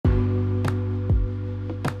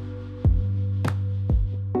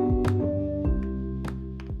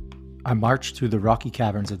I marched through the rocky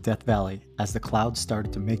caverns of Death Valley as the clouds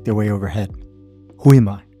started to make their way overhead. Who am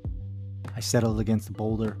I? I settled against a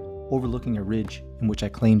boulder, overlooking a ridge in which I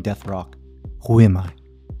claimed Death Rock. Who am I?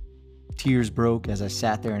 Tears broke as I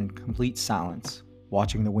sat there in complete silence,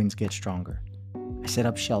 watching the winds get stronger. I set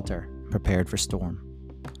up shelter, prepared for storm.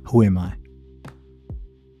 Who am I?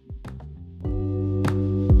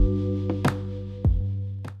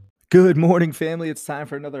 Good morning, family. It's time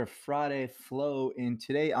for another Friday Flow, and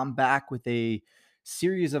today I'm back with a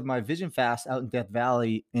series of my vision fast out in Death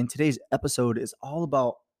Valley, and today's episode is all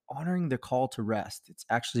about honoring the call to rest. It's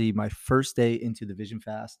actually my first day into the vision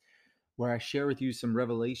fast, where I share with you some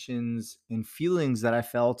revelations and feelings that I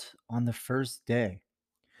felt on the first day.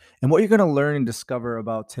 And what you're going to learn and discover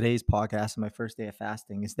about today's podcast and my first day of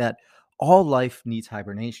fasting is that all life needs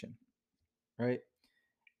hibernation, right?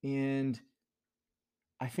 And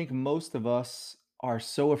I think most of us are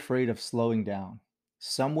so afraid of slowing down.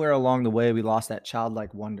 Somewhere along the way, we lost that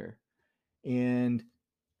childlike wonder. And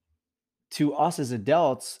to us as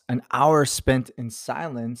adults, an hour spent in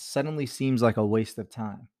silence suddenly seems like a waste of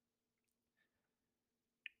time.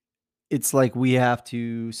 It's like we have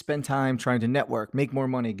to spend time trying to network, make more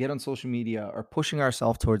money, get on social media, or pushing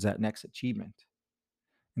ourselves towards that next achievement.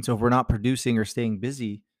 And so if we're not producing or staying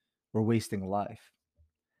busy, we're wasting life.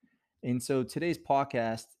 And so today's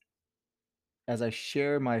podcast, as I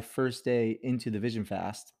share my first day into the vision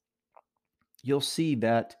fast, you'll see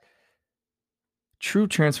that true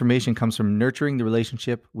transformation comes from nurturing the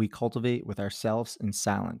relationship we cultivate with ourselves in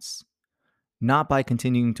silence, not by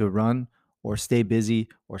continuing to run or stay busy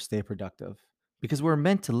or stay productive, because we're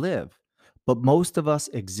meant to live, but most of us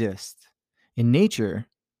exist. In nature,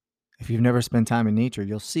 if you've never spent time in nature,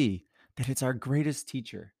 you'll see that it's our greatest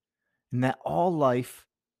teacher, and that all life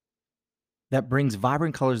that brings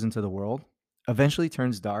vibrant colors into the world eventually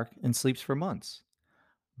turns dark and sleeps for months.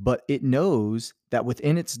 But it knows that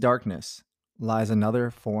within its darkness lies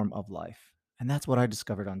another form of life. And that's what I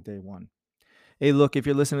discovered on day one. Hey, look, if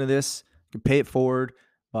you're listening to this, you can pay it forward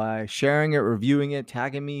by sharing it, reviewing it,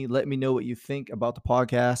 tagging me, let me know what you think about the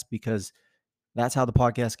podcast, because that's how the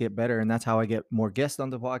podcast get better. And that's how I get more guests on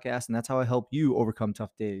the podcast. And that's how I help you overcome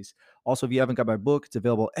tough days. Also, if you haven't got my book, it's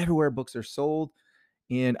available everywhere books are sold.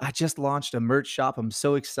 And I just launched a merch shop. I'm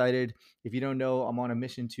so excited. If you don't know, I'm on a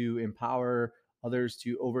mission to empower others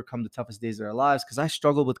to overcome the toughest days of their lives, because I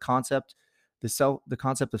struggled with the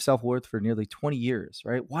concept of self-worth for nearly 20 years,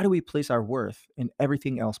 right? Why do we place our worth in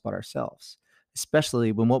everything else but ourselves,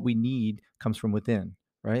 especially when what we need comes from within,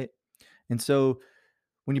 right? And so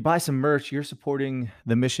when you buy some merch, you're supporting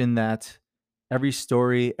the mission that every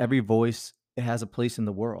story, every voice, it has a place in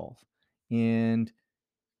the world. And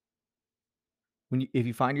if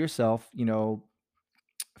you find yourself,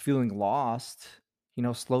 feeling lost,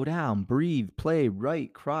 slow down, breathe, play,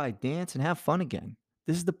 write, cry, dance, and have fun again.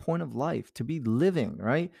 This is the point of life, to be living,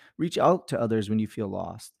 right? Reach out to others when you feel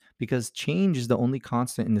lost, because change is the only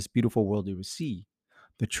constant in this beautiful world you will see.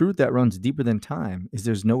 The truth that runs deeper than time is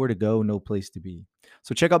there's nowhere to go, no place to be.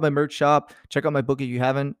 So check out my merch shop, check out my book if you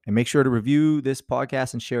haven't, and make sure to review this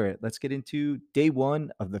podcast and share it. Let's get into day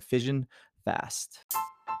one of the Vision Fast.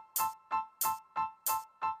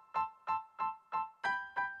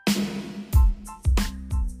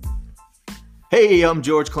 Hey, I'm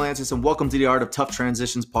George Clancis, and welcome to the Art of Tough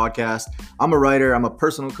Transitions podcast. I'm a writer, I'm a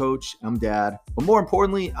personal coach, I'm dad, but more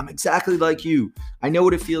importantly, I'm exactly like you. I know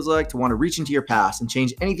what it feels like to want to reach into your past and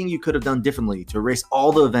change anything you could have done differently to erase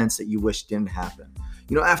all the events that you wish didn't happen.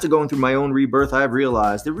 After going through my own rebirth, I've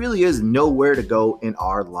realized there really is nowhere to go in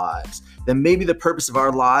our lives. That maybe the purpose of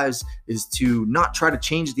our lives is to not try to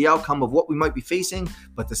change the outcome of what we might be facing,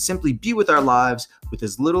 but to simply be with our lives with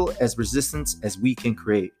as little as resistance as we can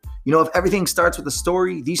create. If everything starts with a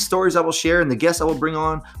story, these stories I will share and the guests I will bring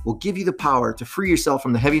on will give you the power to free yourself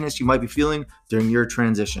from the heaviness you might be feeling during your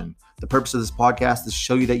transition. The purpose of this podcast is to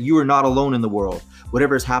show you that you are not alone in the world.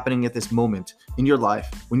 Whatever is happening at this moment in your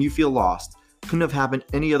life, when you feel lost, couldn't have happened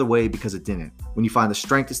any other way, because it didn't. When you find the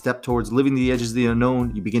strength to step towards living the edges of the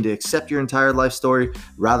unknown, you begin to accept your entire life story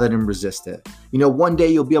rather than resist it. One day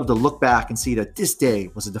you'll be able to look back and see that this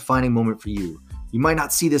day was a defining moment for you. You might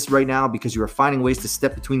not see this right now because you are finding ways to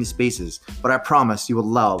step between the spaces, but I promise you will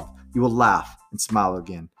love, you will laugh, and smile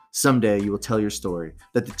again. Someday you will tell your story,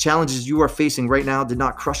 that the challenges you are facing right now did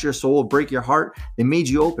not crush your soul or break your heart. They made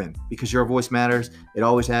you open, because your voice matters. It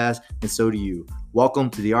always has, and so do you. Welcome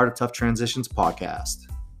to the Art of Tough Transitions podcast.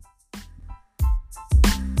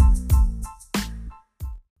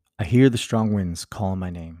 I hear the strong winds calling my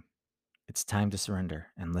name. It's time to surrender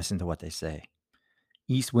and listen to what they say.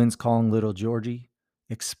 East winds calling little Georgie.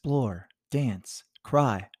 Explore, dance,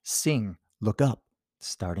 cry, sing, look up.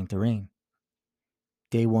 starting to rain.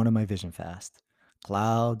 Day one of my vision fast.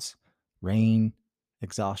 Clouds, rain,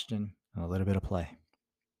 exhaustion, and a little bit of play.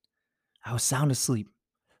 I was sound asleep,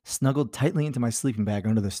 snuggled tightly into my sleeping bag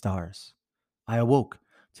under the stars. I awoke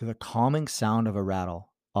to the calming sound of a rattle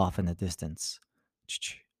off in the distance.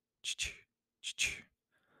 Ch-ch, ch-ch, ch-ch.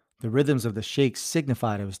 The rhythms of the shakes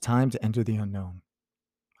signified it was time to enter the unknown.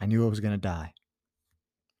 I knew I was going to die.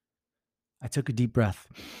 I took a deep breath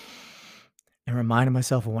and reminded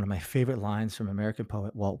myself of one of my favorite lines from American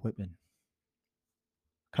poet Walt Whitman.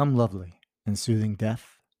 Come lovely and soothing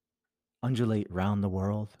death, undulate round the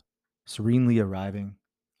world, serenely arriving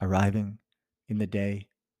in the day,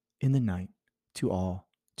 in the night, to all,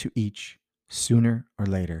 to each, sooner or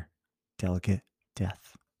later, delicate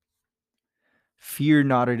death. Fear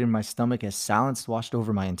knotted in my stomach as silence washed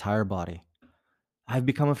over my entire body. I've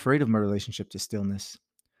become afraid of my relationship to stillness.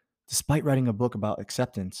 Despite writing a book about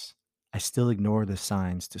acceptance, I still ignore the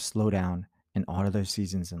signs to slow down and honor the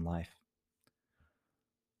seasons in life.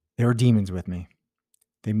 There were demons with me.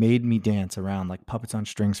 They made me dance around like puppets on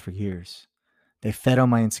strings for years. They fed on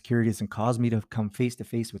my insecurities and caused me to come face to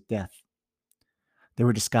face with death. They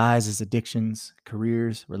were disguised as addictions,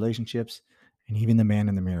 careers, relationships, and even the man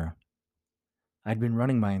in the mirror. I'd been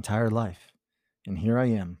running my entire life, and here I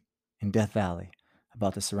am, in Death Valley,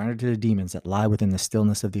 about to surrender to the demons that lie within the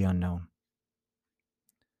stillness of the unknown.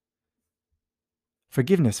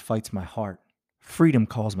 Forgiveness fights my heart. Freedom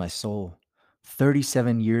calls my soul.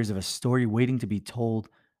 37 years of a story waiting to be told.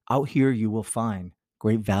 Out here you will find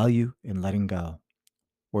great value in letting go.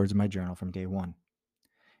 Words in my journal from day one.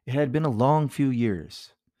 It had been a long few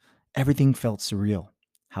years. Everything felt surreal.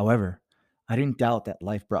 However, I didn't doubt that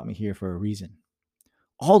life brought me here for a reason.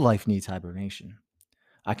 All life needs hibernation.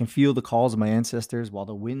 I can feel the calls of my ancestors while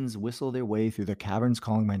the winds whistle their way through the caverns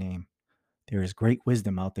calling my name. There is great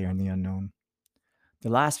wisdom out there in the unknown. The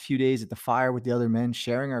last few days at the fire with the other men,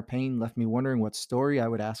 sharing our pain, left me wondering what story I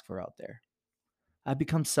would ask for out there. I've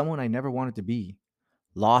become someone I never wanted to be,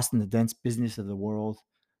 lost in the dense business of the world,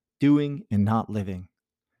 doing and not living.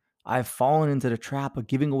 I have fallen into the trap of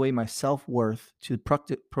giving away my self worth to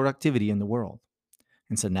productivity in the world.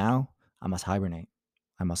 And so now I must hibernate.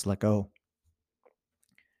 I must let go.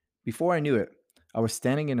 Before I knew it, I was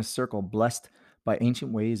standing in a circle blessed by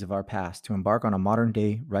ancient ways of our past to embark on a modern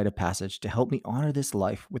day rite of passage to help me honor this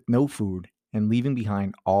life with no food and leaving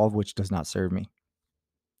behind all of which does not serve me.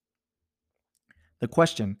 The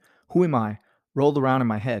question, who am I, rolled around in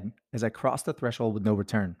my head as I crossed the threshold with no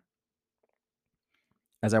return.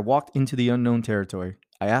 As I walked into the unknown territory,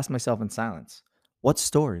 I asked myself in silence, what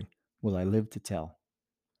story will I live to tell?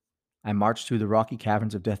 I marched through the rocky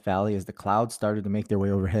caverns of Death Valley as the clouds started to make their way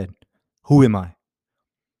overhead. Who am I?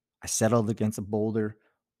 I settled against a boulder,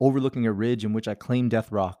 overlooking a ridge in which I claimed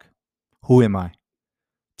Death Rock. Who am I?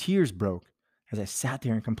 Tears broke as I sat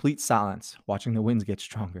there in complete silence, watching the winds get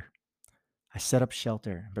stronger. I set up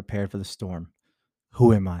shelter and prepared for the storm.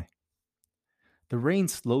 Who am I? The rain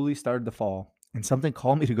slowly started to fall, and something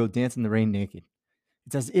called me to go dance in the rain naked.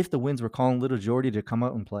 It's as if the winds were calling little Jordy to come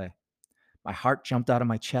out and play. My heart jumped out of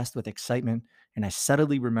my chest with excitement, and I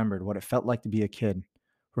suddenly remembered what it felt like to be a kid.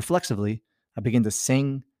 Reflexively, I began to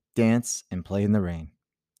sing, dance, and play in the rain.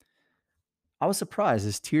 I was surprised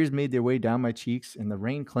as tears made their way down my cheeks and the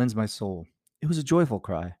rain cleansed my soul. It was a joyful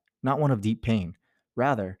cry, not one of deep pain,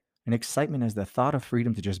 rather, an excitement as the thought of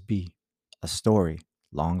freedom to just be, a story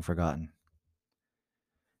long forgotten.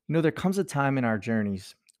 There comes a time in our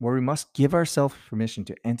journeys where we must give ourselves permission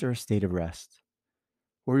to enter a state of rest,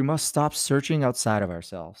 where we must stop searching outside of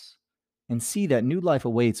ourselves and see that new life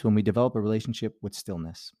awaits when we develop a relationship with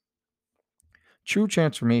stillness. True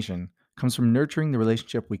transformation comes from nurturing the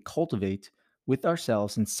relationship we cultivate with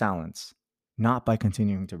ourselves in silence, not by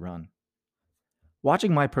continuing to run.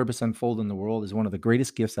 Watching my purpose unfold in the world is one of the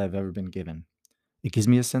greatest gifts I've ever been given. It gives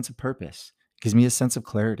me a sense of purpose, it gives me a sense of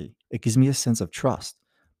clarity, it gives me a sense of trust,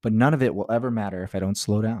 but none of it will ever matter if I don't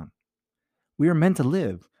slow down. We are meant to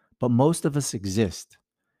live, but most of us exist.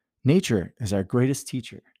 Nature is our greatest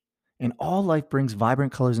teacher, and all life brings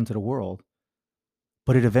vibrant colors into the world,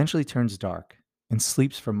 but it eventually turns dark and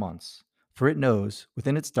sleeps for months, for it knows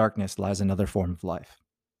within its darkness lies another form of life.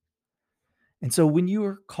 And so when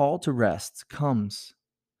your call to rest comes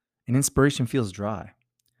and inspiration feels dry,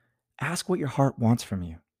 ask what your heart wants from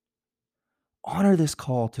you. Honor this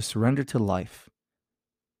call to surrender to life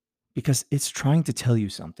because it's trying to tell you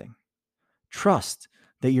something. Trust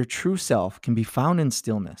that your true self can be found in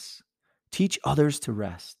stillness. Teach others to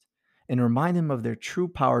rest and remind them of their true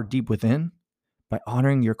power deep within by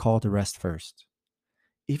honoring your call to rest first.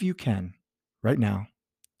 If you can, right now,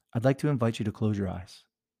 I'd like to invite you to close your eyes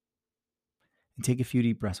And take a few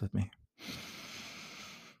deep breaths with me.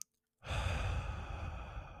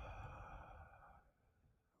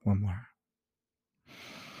 One more.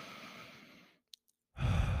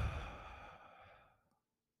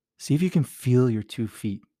 See if you can feel your 2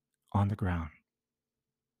 feet on the ground.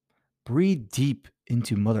 Breathe deep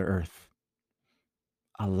into Mother Earth.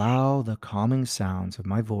 Allow the calming sounds of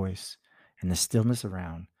my voice and the stillness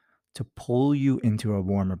around to pull you into a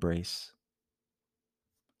warm embrace.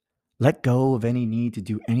 Let go of any need to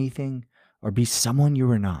do anything or be someone you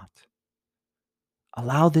are not.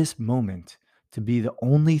 Allow this moment to be the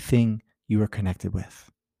only thing you are connected with.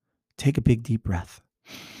 Take a big deep breath.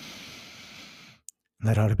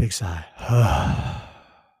 Let out a big sigh.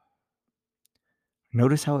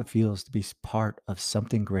 Notice how it feels to be part of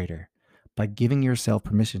something greater by giving yourself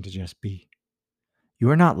permission to just be. You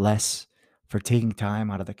are not less for taking time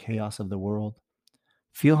out of the chaos of the world.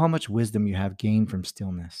 Feel how much wisdom you have gained from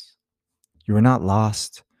stillness. You are not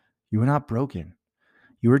lost. You are not broken.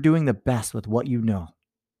 You are doing the best with what you know.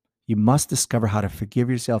 You must discover how to forgive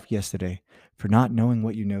yourself yesterday for not knowing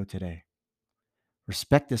what you know today.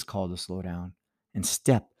 Respect this call to slow down and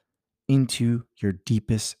step into your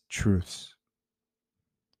deepest truths.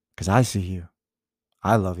 Because I see you,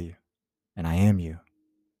 I love you, and I am you.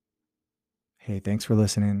 Hey, thanks for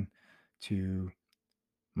listening to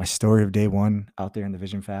my story of day one out there in the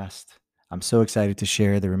Vision Fast. I'm so excited to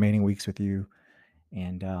share the remaining weeks with you.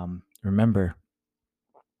 And remember,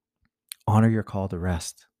 honor your call to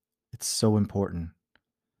rest. It's so important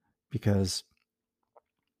because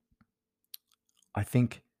I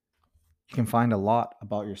think you can find a lot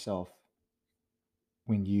about yourself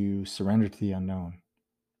when you surrender to the unknown.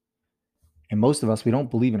 And most of us, we don't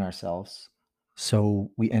believe in ourselves.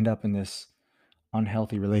 So we end up in this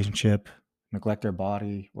unhealthy relationship, neglect our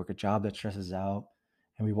body, work a job that stresses out,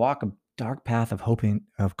 and we walk a dark path of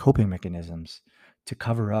coping mechanisms to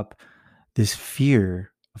cover up this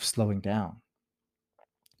fear of slowing down.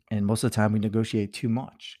 And most of the time we negotiate too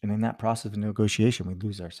much. And in that process of negotiation, we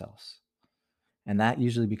lose ourselves. And that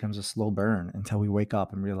usually becomes a slow burn until we wake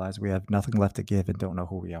up and realize we have nothing left to give and don't know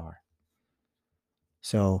who we are.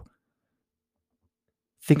 So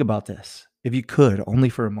think about this. If you could, only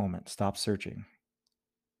for a moment, stop searching,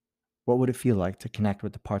 what would it feel like to connect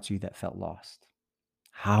with the parts of you that felt lost?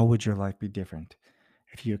 How would your life be different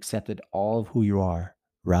if you accepted all of who you are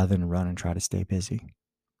rather than run and try to stay busy?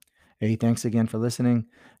 Hey, thanks again for listening.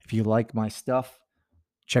 If you like my stuff,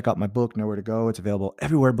 check out my book, Nowhere to Go. It's available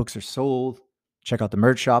everywhere books are sold. Check out the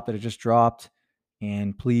merch shop that I just dropped.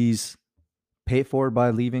 And please pay it forward by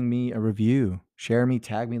leaving me a review. Share me,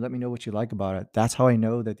 tag me, let me know what you like about it. That's how I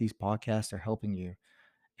know that these podcasts are helping you.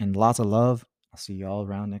 And lots of love. I'll see you all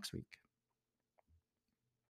around next week.